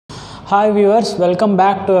Hi viewers, welcome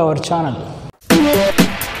back to our channel.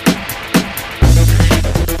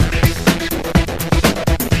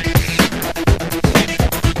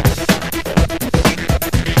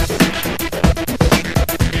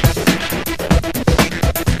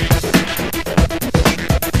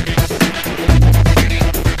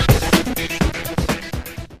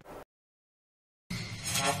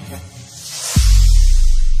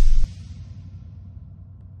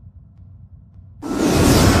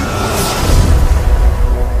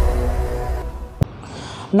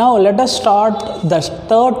 Now let us start the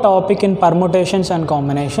third topic in permutations and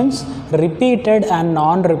combinations, repeated and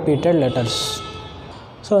non-repeated letters.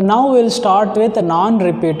 So now we will start with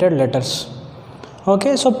non-repeated letters.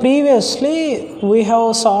 Okay, so previously we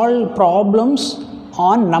have solved problems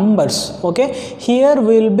on numbers. Okay, here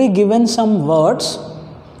we will be given some words,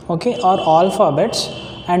 okay, or alphabets,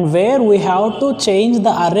 and where we have to change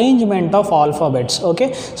the arrangement of alphabets.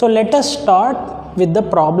 Okay, so let us start with the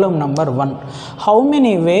problem number 1. How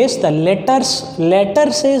many ways the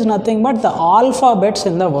letters is nothing but the alphabets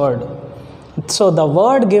in the word. So the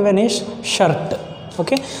word given is shirt.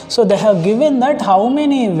 Okay, so they have given that how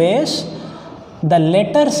many ways the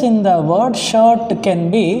letters in the word shirt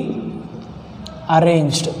can be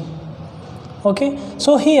arranged. Okay,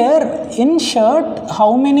 so here in shirt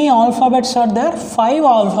how many alphabets are there? 5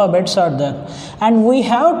 alphabets are there, and we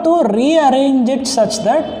have to rearrange it such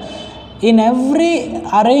that in every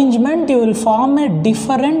arrangement you will form a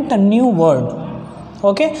different new word.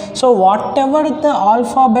 Okay, so whatever the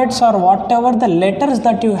alphabets or whatever the letters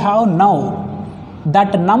that you have now,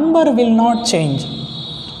 that number will not change,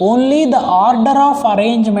 only the order of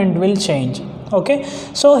arrangement will change. Okay,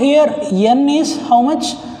 so here n is how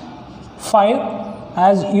much? 5,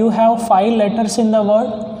 as you have 5 letters in the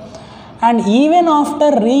word, and even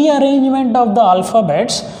after rearrangement of the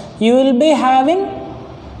alphabets you will be having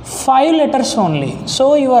 5 letters only,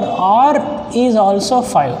 so your R is also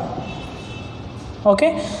 5.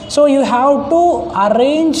 Okay, so you have to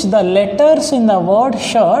arrange the letters in the word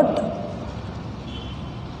shirt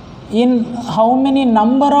in how many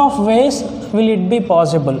number of ways will it be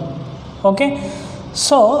possible. Okay,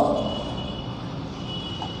 so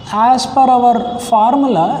as per our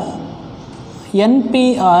formula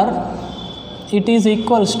NPR, it is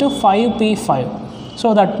equals to 5P5,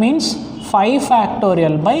 so that means 5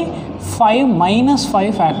 factorial by 5 minus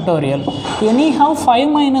 5 factorial. Anyhow 5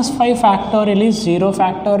 minus 5 factorial is 0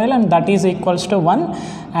 factorial, and that is equals to 1,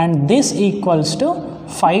 and this equals to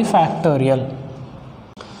 5 factorial.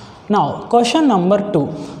 Now question number 2.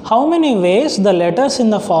 How many ways the letters in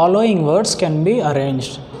the following words can be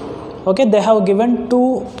arranged? Okay, they have given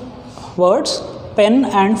 2 words, pen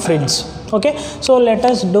and fridge. Okay, so let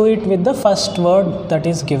us do it with the first word that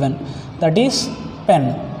is given, that is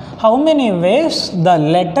pen. How many ways the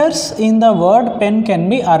letters in the word pen can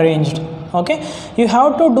be arranged? Okay, you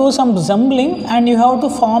have to do some jumbling and you have to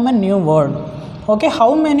form a new word. Okay,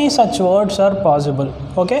 how many such words are possible?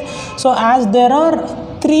 Okay, so as there are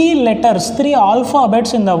 3 letters, 3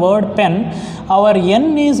 alphabets in the word pen, our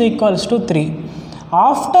n is equals to 3.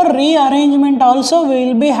 After rearrangement also we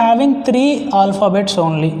will be having 3 alphabets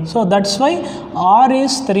only, so that's why R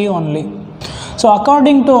is 3 only. So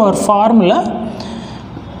according to our formula,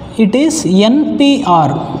 it is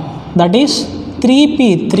NPR, that is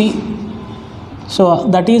 3P3, so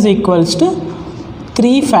that is equals to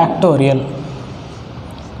 3 factorial.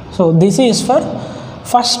 So this is for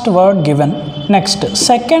first word given. Next,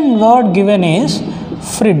 second word given is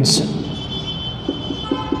fridge.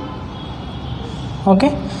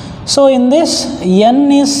 Okay, so in this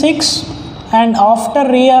n is 6, and after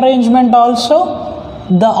rearrangement also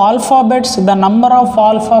the alphabets, the number of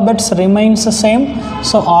alphabets remains the same,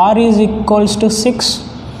 so R is equals to 6.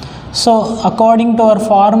 So according to our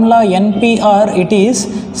formula NPR, it is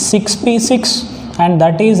 6P6, and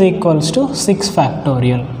that is equals to 6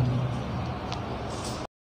 factorial.